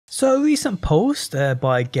So a recent post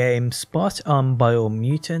by GameSpot on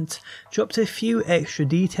Biomutant dropped a few extra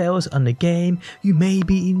details on the game you may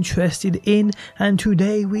be interested in, and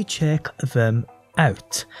today we check them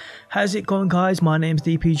out. How's it going, guys? My name's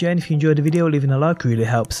DPJ, and if you enjoyed the video, leaving a like really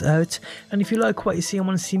helps out, and if you like what you see and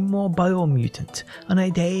want to see more Biomutant on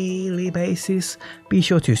a daily basis, be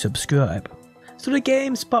sure to subscribe. So the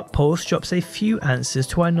GameSpot post drops a few answers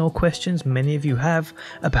to I know questions many of you have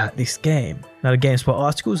about this game. Now the GameSpot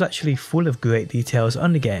article is actually full of great details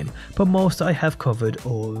on the game, but most I have covered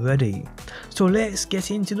already. So let's get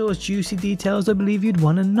into those juicy details I believe you'd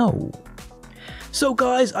want to know. So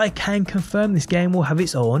guys, I can confirm this game will have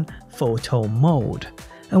its own photo mode.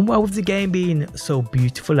 And while with the game being so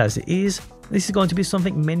beautiful as it is, this is going to be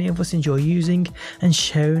something many of us enjoy using and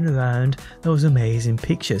sharing around those amazing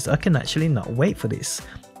pictures. I can actually not wait for this.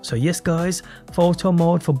 So yes guys, photo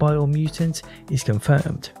mode for Biomutant is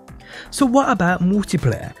confirmed. So what about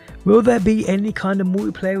multiplayer? Will there be any kind of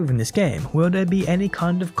multiplayer within this game? Will there be any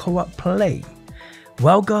kind of co-op play?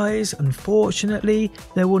 Well guys, unfortunately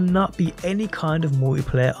there will not be any kind of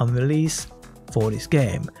multiplayer on release for this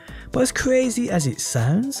game. But as crazy as it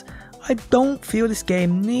sounds, I don't feel this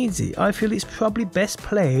game needs it. I feel it's probably best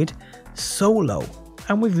played solo.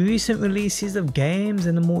 And with recent releases of games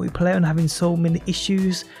and the multiplayer and having so many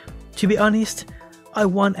issues, to be honest, I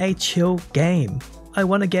want a chill game. I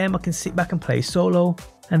want a game I can sit back and play solo,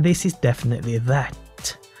 and this is definitely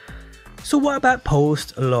that. So what about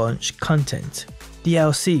post-launch content?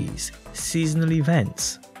 DLCs, seasonal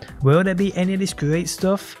events? Will there be any of this great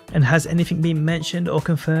stuff, and has anything been mentioned or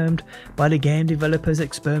confirmed by the game developers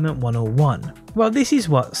Experiment 101? Well, this is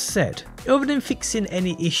what's said. Other than fixing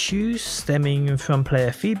any issues stemming from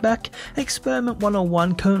player feedback, Experiment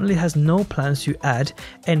 101 currently has no plans to add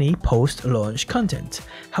any post-launch content.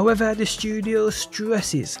 However, the studio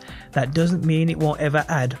stresses that doesn't mean it won't ever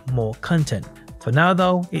add more content. For now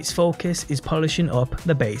though, its focus is polishing up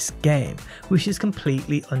the base game, which is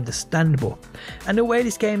completely understandable. And the way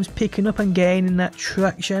this game's picking up and gaining that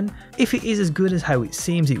traction, if it is as good as how it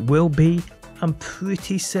seems it will be, I'm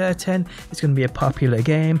pretty certain it's going to be a popular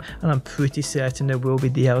game, and I'm pretty certain there will be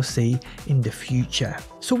DLC in the future.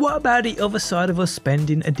 So what about the other side of us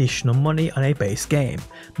spending additional money on a base game?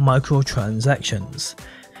 Microtransactions.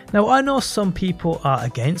 Now I know some people are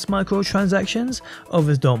against microtransactions,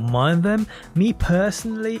 others don't mind them. Me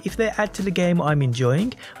personally, if they add to the game I'm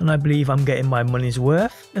enjoying and I believe I'm getting my money's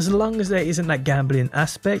worth, as long as there isn't that gambling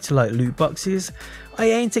aspect like loot boxes, I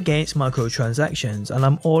ain't against microtransactions, and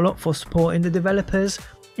I'm all up for supporting the developers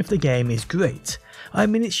if the game is great. I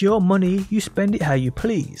mean, it's your money, you spend it how you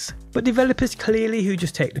please. But developers clearly who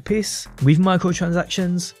just take the piss with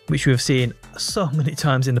microtransactions, which we've seen so many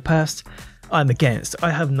times in the past, I'm against.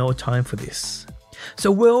 I have no time for this.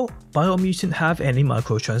 So will Biomutant have any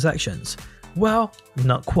microtransactions? Well,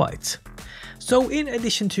 not quite. So in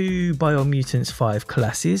addition to Biomutant's 5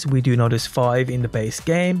 classes, we do know there's 5 in the base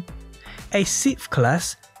game. A 6th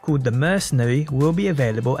class called the Mercenary will be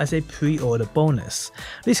available as a pre-order bonus.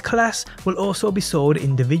 This class will also be sold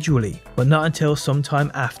individually, but not until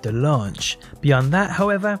sometime after launch. Beyond that,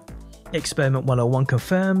 however, Experiment 101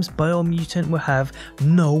 confirms Biomutant will have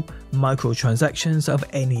no microtransactions of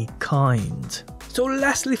any kind. So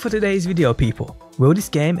lastly for today's video people, will this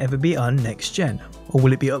game ever be on next gen, or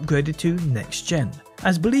will it be upgraded to next gen?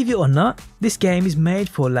 As believe it or not, this game is made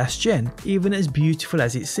for last gen, even as beautiful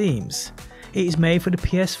as it seems. It is made for the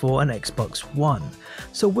PS4 and Xbox One.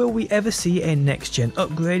 So will we ever see a next gen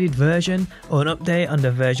upgraded version or an update on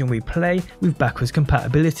the version we play with backwards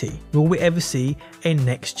compatibility? Will we ever see a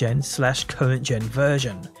next gen / current gen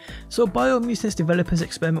version? So Biomutant's developers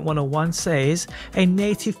Experiment 101 says a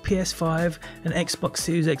native PS5 and Xbox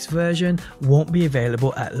Series X version won't be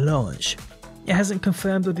available at launch. It hasn't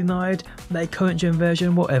confirmed or denied that a current gen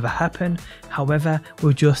version will ever happen, however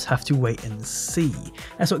we'll just have to wait and see.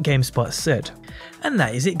 That's what GameSpot said. And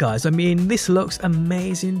that is it guys. I mean, this looks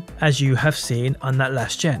amazing as you have seen on that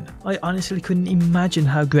last gen. I honestly couldn't imagine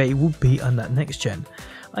how great it would be on that next gen.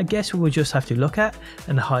 I guess we will just have to look at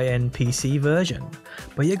a high-end PC version.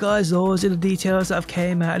 But yeah guys, those are the details that have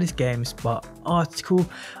came out of this GameSpot article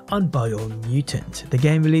on Biomutant. The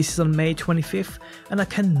game releases on May 25th and I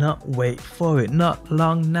cannot wait for it. Not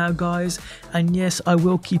long now guys, and yes, I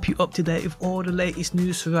will keep you up to date with all the latest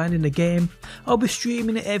news surrounding the game. I'll be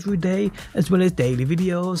streaming it every day as well as daily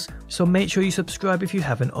videos, so make sure you subscribe if you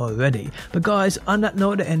haven't already. But guys, on that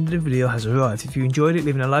note, the end of the video has arrived. If you enjoyed it,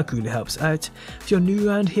 leaving a like really helps out. If you're new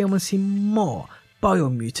around here and want to see more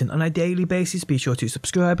Biomutant on a daily basis, be sure to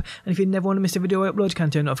subscribe, and if you never want to miss a video I upload, you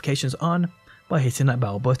can turn notifications on. by hitting that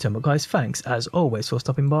bell button. But guys, thanks as always for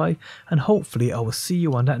stopping by, and hopefully I will see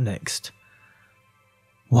you on that next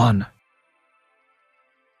one.